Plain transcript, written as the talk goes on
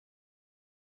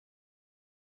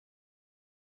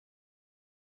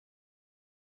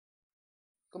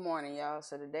Good morning, y'all.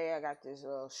 So today I got this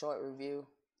little short review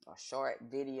or short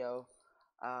video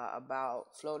about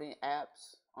floating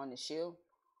apps on the Shield.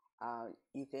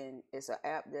 It's an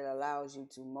app that allows you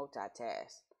to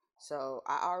multitask. So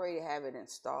I already have it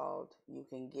installed. You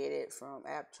can get it from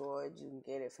AppToys. You can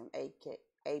get it from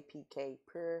APK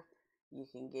Pure. You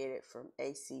can get it from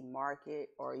AC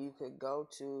Market, or you could go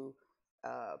to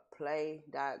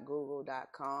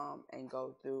play.google.com and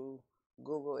go through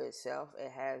Google itself.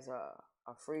 It has a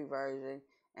free version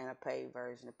and a paid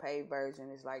version. The paid version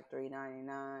is like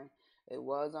 $3.99. It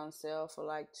was on sale for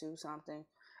like $2 something.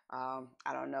 I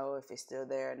don't know if it's still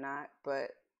there or not,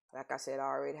 but like I said, I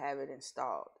already have it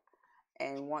installed.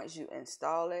 And once you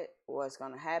install it, what's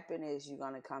going to happen is you're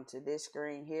going to come to this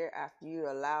screen here. After you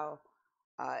allow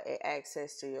it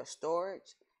access to your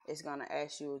storage, it's going to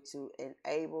ask you to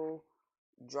enable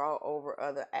draw over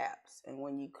other apps. And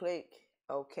when you click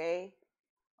OK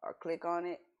or click on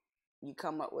it, you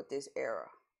come up with this error.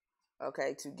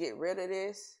 Okay, to get rid of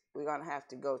this, we're going to have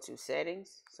to go to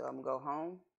settings. So I'm going to go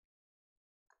home.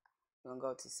 We're going to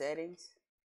go to settings.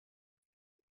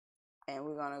 And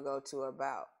we're going to go to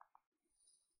about.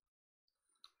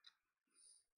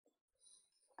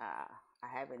 I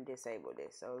haven't disabled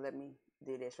this, so let me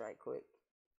do this right quick.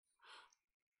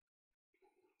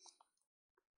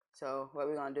 So what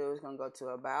we're going to do is going to go to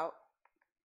about.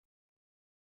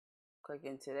 Click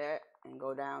into that and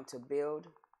go down to build.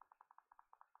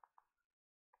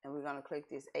 And we're going to click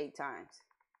this 8 times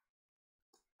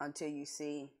until you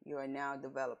see you are now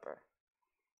developer.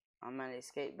 I'm going to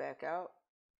escape back out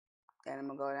and I'm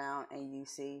going to go down and you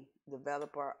see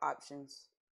developer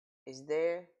options is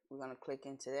there. We're going to click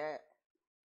into that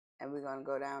and we're going to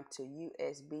go down to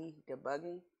USB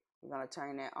debugging. We're going to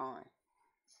turn that on.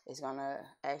 It's going to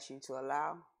ask you to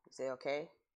allow. Say okay.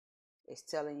 It's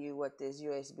telling you what this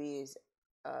USB is,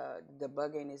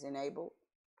 debugging is enabled.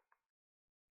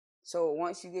 So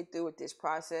once you get through with this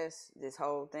process, this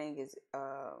whole thing is,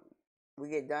 we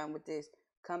get done with this,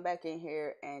 come back in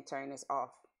here and turn this off.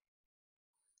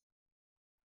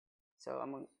 So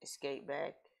I'm going to escape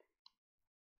back.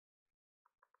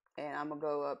 And I'm going to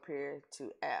go up here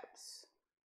to apps.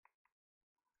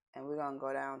 And we're going to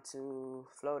go down to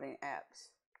floating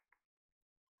apps.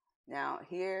 Now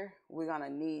here, we're going to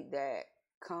need that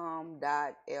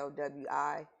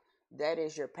com.lwi. That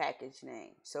is your package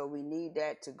name. So we need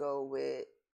that to go with,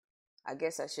 I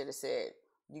guess I should have said,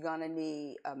 you're going to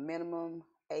need a minimum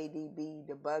ADB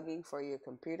debugging for your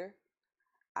computer.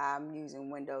 I'm using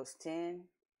Windows 10.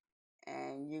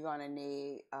 And you're going to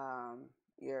need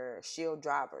your Shield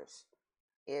drivers.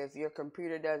 If your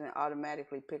computer doesn't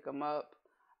automatically pick them up,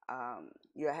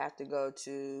 you'll have to go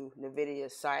to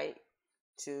Nvidia's site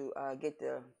to get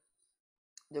the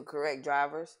correct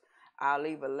drivers. I'll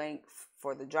leave a link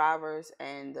for the drivers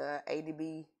and the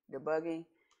ADB debugging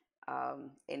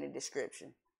in the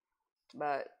description.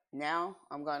 But now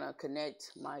I'm going to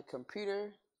connect my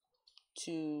computer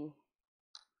to,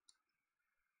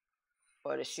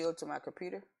 or the Shield to my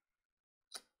computer.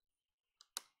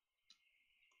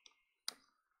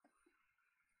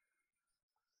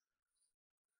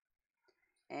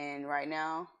 And right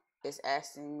now it's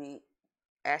asking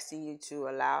you to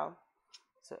allow.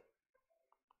 So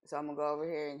I'm going to go over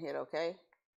here and hit OK.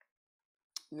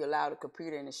 You allow the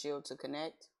computer and the Shield to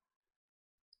connect.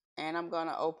 And I'm going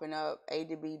to open up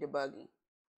ADB debugging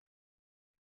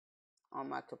on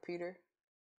my computer.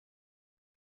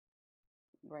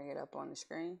 Bring it up on the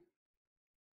screen.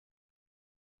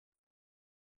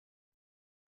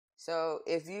 So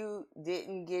if you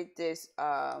didn't get this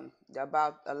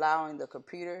about allowing the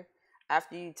computer,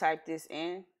 after you type this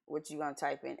in, what you're going to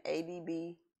type in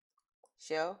ADB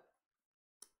shell.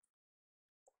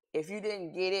 If you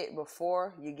didn't get it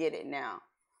before, you get it now.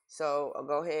 So I'll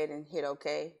go ahead and hit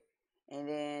OK. And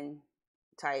then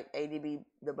type ADB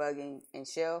debugging and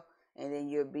shell. And then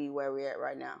you'll be where we're at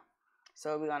right now.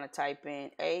 So we're going to type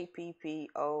in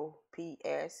APPOPSSET.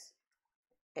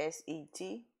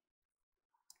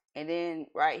 And then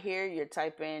right here, you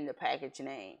type in the package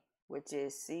name, which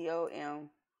is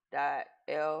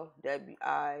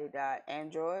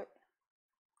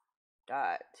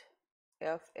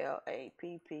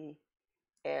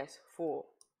com.lwi.android.flaps full.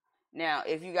 Now,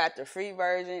 if you got the free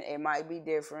version, it might be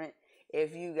different.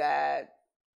 If you got,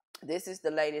 this is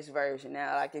the latest version.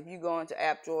 Now, like if you go into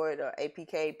AppToys or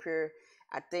APK Pure,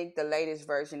 I think the latest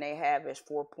version they have is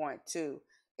 4.2.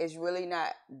 It's really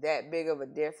not that big of a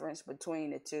difference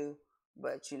between the two,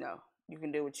 but you know, you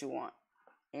can do what you want.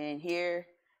 And here,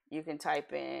 you can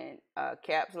type in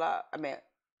caps lock.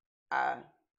 I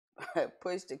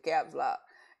push the caps lock,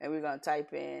 and we're going to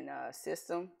type in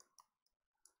system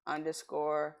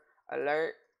 _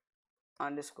 alert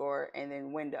underscore and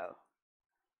then window,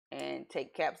 and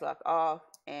take caps lock off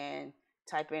and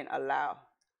type in allow.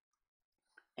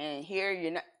 And here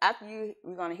you're not, after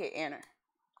we're gonna hit enter.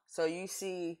 So you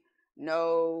see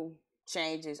no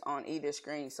changes on either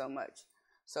screen so much.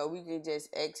 So we can just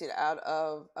exit out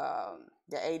of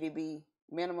the ADB,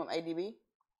 minimum ADB.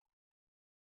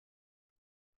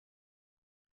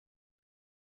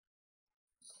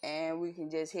 And we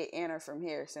can just hit enter from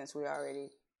here since we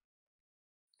already,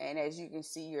 and as you can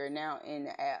see, you're now in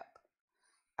the app.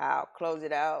 I'll close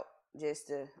it out just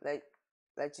to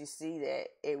let you see that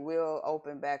it will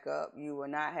open back up. You will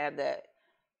not have that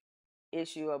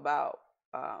issue about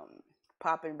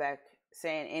popping back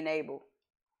saying enable.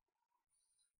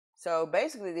 So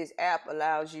basically this app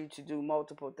allows you to do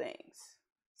multiple things.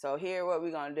 So here what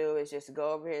we're going to do is just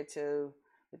go over here to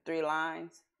the 3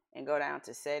 lines and go down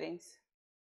to settings.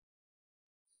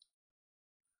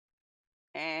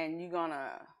 And you're going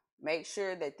to make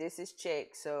sure that this is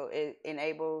checked so it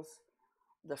enables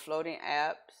the floating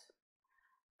apps.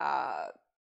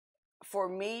 For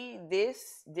me,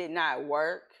 this did not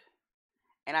work.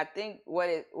 And I think what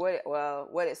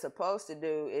it's supposed to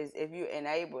do is, if you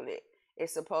enable it,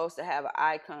 it's supposed to have an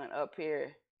icon up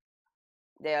here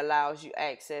that allows you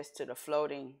access to the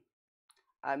floating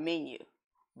menu.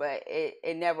 But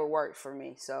it never worked for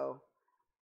me, so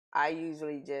I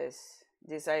usually just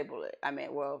disable it.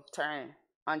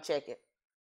 Uncheck it.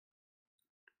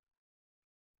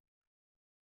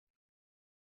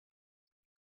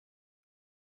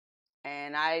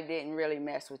 And I didn't really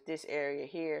mess with this area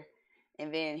here.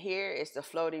 And then here is the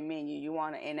floating menu. You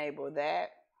want to enable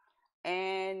that.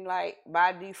 And like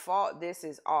by default, this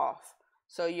is off.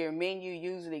 So your menu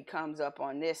usually comes up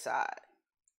on this side,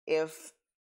 if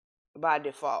by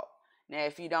default. Now,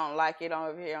 if you don't like it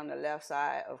over here on the left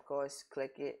side, of course,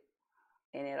 click it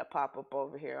and it'll pop up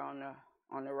over here on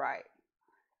the right.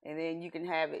 And then you can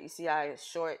have it, you see how it's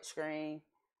short screen.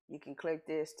 You can click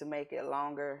this to make it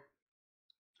longer.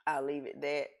 I'll leave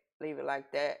it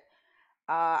like that.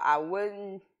 I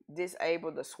wouldn't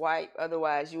disable the swipe,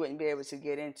 otherwise you wouldn't be able to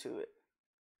get into it.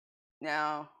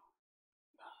 Now,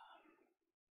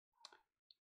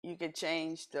 you can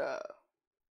change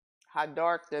how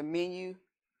dark the menu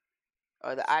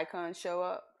or the icons show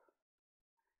up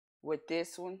with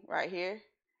this one right here.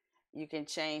 You can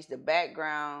change the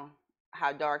background,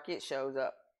 how dark it shows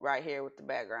up right here with the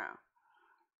background.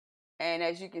 And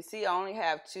as you can see, I only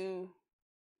have 2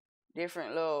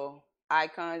 different little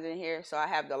icons in here. So I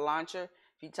have the launcher.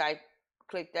 If you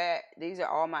click that, these are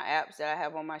all my apps that I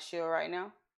have on my Shield right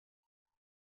now.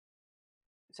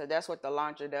 So that's what the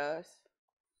launcher does.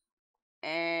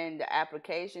 And the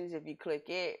applications, if you click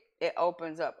it, it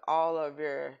opens up all of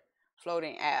your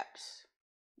floating apps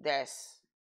that's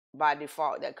by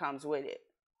default that comes with it.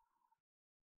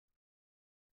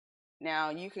 Now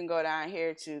you can go down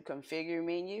here to configure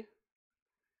menu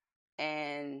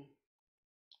and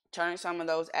turn some of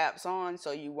those apps on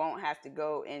so you won't have to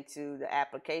go into the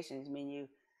applications menu.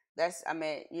 That's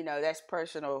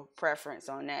personal preference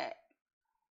on that.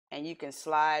 And you can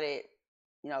slide it,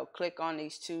 click on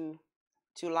these two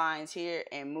lines here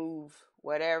and move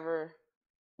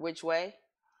which way.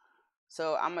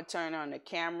 So I'm gonna turn on the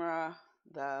camera,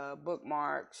 the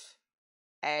bookmarks,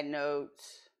 add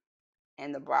notes,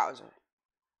 and the browser.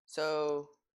 So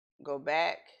go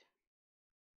back.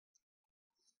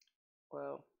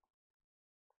 Well,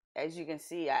 as you can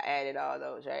see, I added all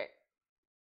those, right?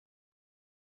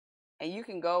 And you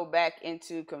can go back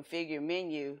into configure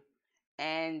menu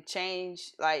and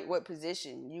change like what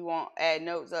position you want. Add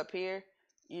notes up here.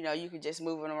 You can just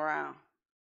move them around.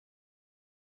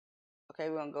 Okay,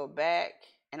 we're gonna go back,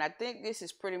 and I think this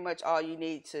is pretty much all you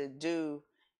need to do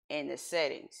in the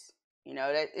settings.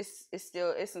 That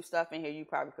it's some stuff in here you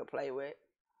probably could play with.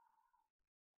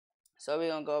 So we're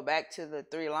gonna go back to the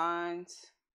 3 lines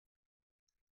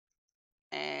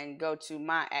and go to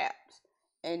my apps.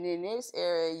 And in this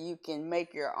area, you can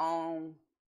make your own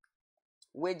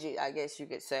widget, I guess you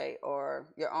could say, or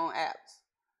your own apps.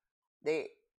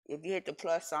 If you hit the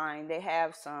plus sign, they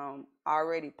have some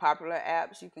already popular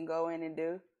apps you can go in and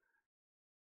do.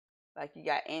 Like you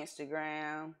got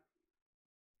Instagram.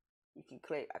 You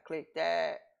can I click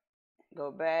that,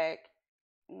 go back,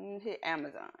 and hit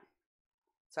Amazon.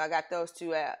 So I got those 2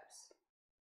 apps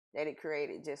that it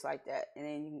created just like that. And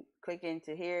then you click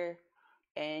into here,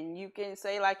 and you can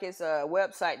say like it's a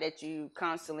website that you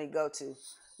constantly go to.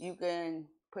 You can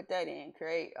put that in,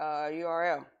 create a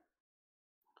URL.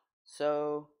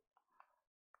 So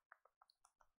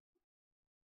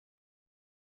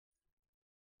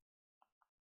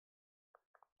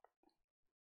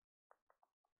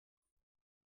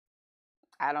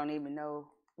I don't even know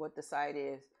what the site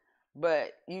is,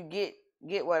 but you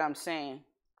get what I'm saying.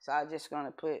 So I'm just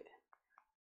gonna put.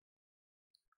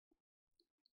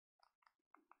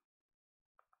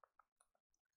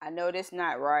 I know this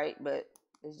not right, but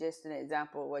it's just an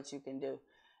example of what you can do.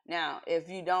 Now, if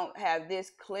you don't have this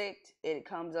clicked, it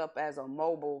comes up as a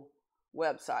mobile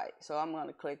website. So I'm going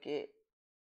to click it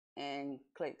and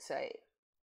click save.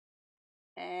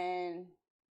 And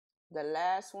the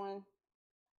last one,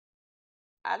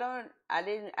 I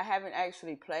haven't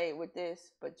actually played with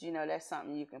this, but you know, that's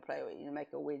something you can play with. You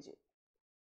make a widget.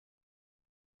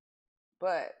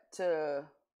 But to,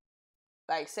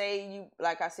 like, say you,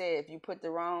 like I said, if you put the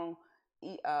wrong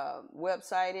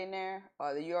website in there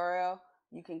or the URL,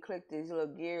 you can click these little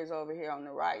gears over here on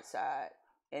the right side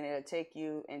and it'll take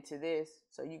you into this.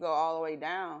 So you go all the way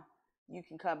down, you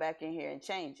can come back in here and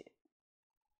change it.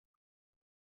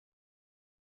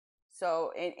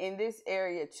 So in this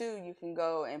area too, you can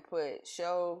go and put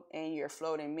show in your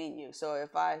floating menu. So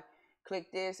if I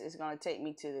click this, it's going to take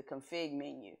me to the config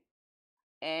menu.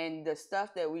 And the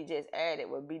stuff that we just added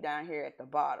will be down here at the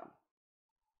bottom.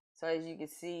 So as you can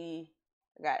see,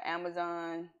 I got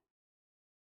Amazon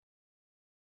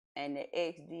and the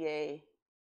XDA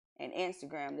and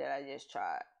Instagram that I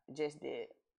just did.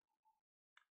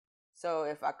 So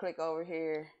if I click over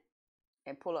here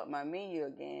and pull up my menu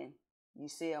again, you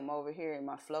see I'm over here in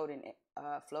my floating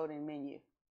menu.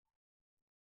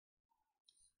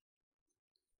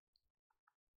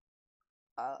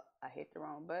 I hit the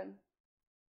wrong button.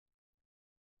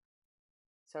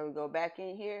 So we go back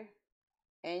in here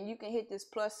and you can hit this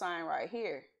plus sign right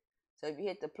here. So if you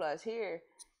hit the plus here,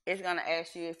 it's going to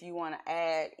ask you if you want to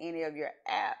add any of your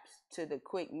apps to the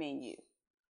quick menu.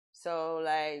 So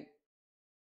like,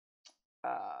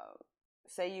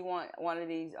 say you want one of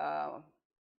these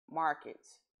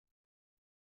markets.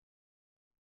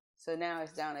 So now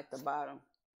it's down at the bottom.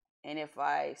 And if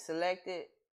I select it,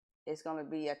 it's going to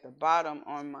be at the bottom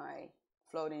on my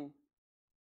floating.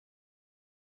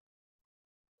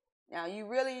 Now you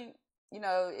really, you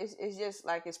know, it's just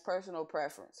like it's personal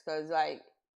preference, because like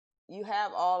you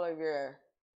have all of your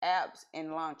apps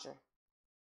in launcher.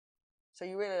 So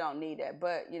you really don't need that.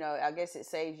 But, you know, I guess it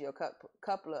saves you a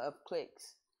couple of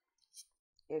clicks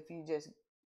if you just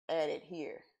add it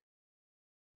here.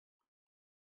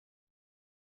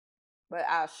 But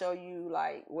I'll show you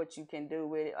like what you can do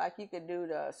with it. Like you could do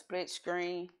the split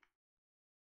screen.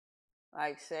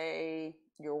 Like say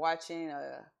you're watching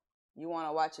you want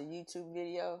to watch a YouTube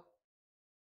video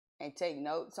and take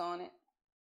notes on it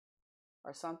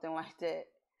or something like that.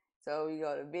 So you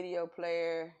go to video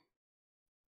player.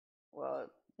 Well,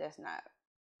 that's not.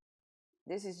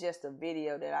 This is just a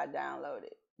video that I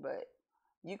downloaded, but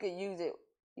you could use it.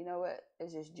 You know what?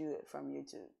 Let's just do it from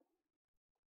YouTube.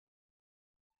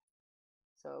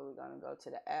 So we're going to go to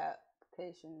the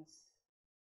applications,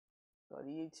 go to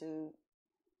YouTube.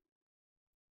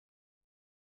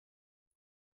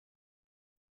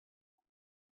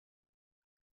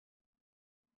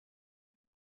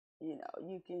 You know,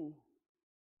 you can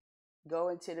go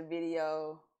into the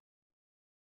video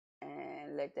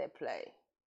and let that play.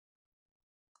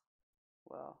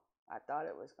 Well, I thought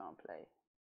it was going to play.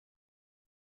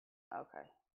 Okay.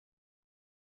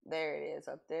 There it is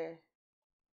up there.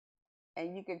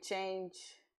 And you can change,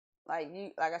 like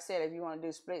I said, if you want to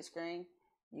do split screen,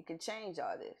 you can change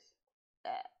all this.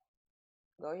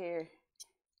 Go here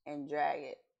and drag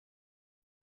it.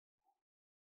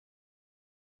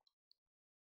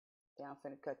 Yeah, I'm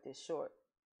finna cut this short.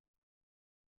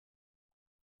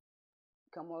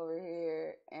 Come over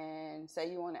here and say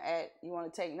you want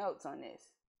to take notes on this.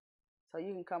 So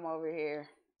you can come over here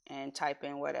and type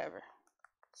in whatever.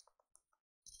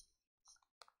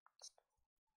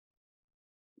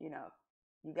 You know,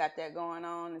 you got that going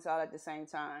on. It's all at the same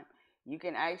time. You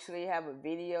can actually have a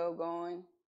video going.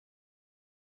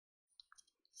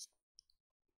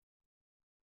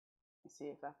 Let's see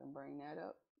if I can bring that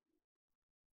up.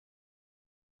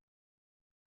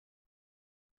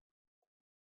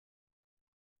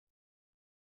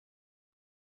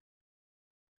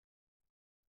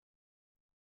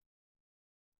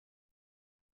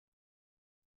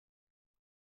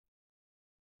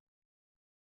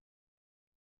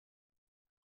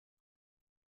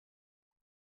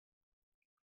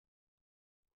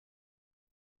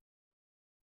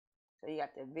 So you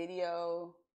got the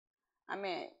video. I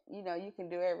mean, you know, you can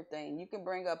do everything. You can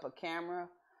bring up a camera.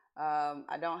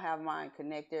 I don't have mine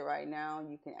connected right now.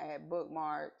 You can add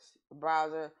bookmarks,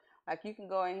 browser. Like you can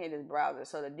go in here to this browser.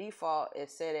 So the default is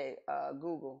set at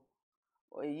Google.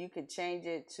 Or you could change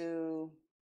it to,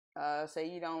 say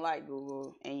you don't like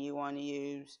Google and you want to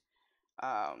use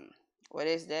What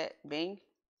is that? Bing?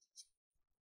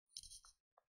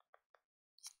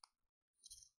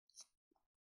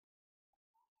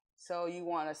 So you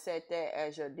want to set that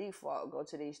as your default. Go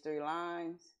to these three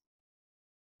lines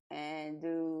and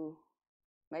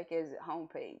make it as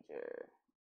homepage, or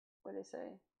what did it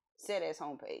say? Set as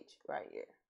homepage right here.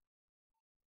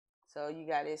 So you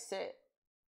got it set.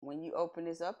 When you open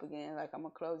this up again, like I'm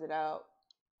gonna close it out,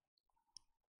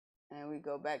 and we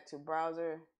go back to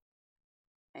browser,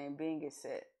 and Bing is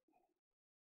set.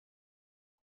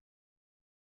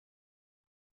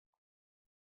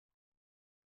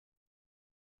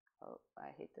 Oh, I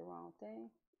hit the wrong thing.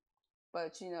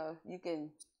 But you know, you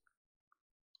can,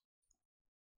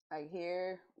 like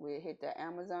here, we hit the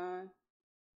Amazon.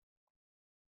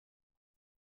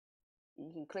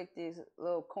 You can click this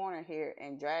little corner here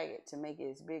and drag it to make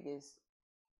it as big as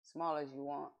small as you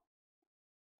want.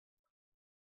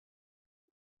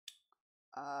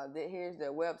 Here's the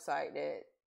website that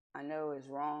I know is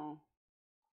wrong,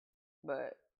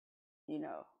 but you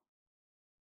know.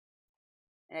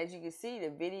 And as you can see, the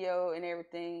video and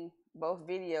everything, both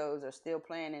videos are still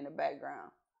playing in the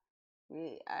background.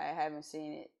 I haven't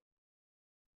seen it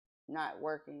not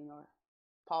working or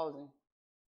pausing,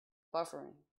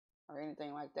 buffering, or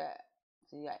anything like that.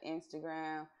 So you got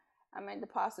Instagram. I mean, the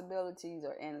possibilities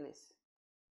are endless.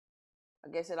 I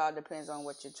guess it all depends on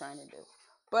what you're trying to do.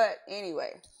 But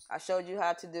anyway, I showed you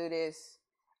how to do this.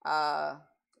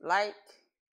 Like,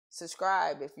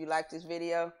 subscribe if you like this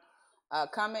video.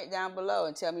 Comment down below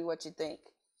and tell me what you think.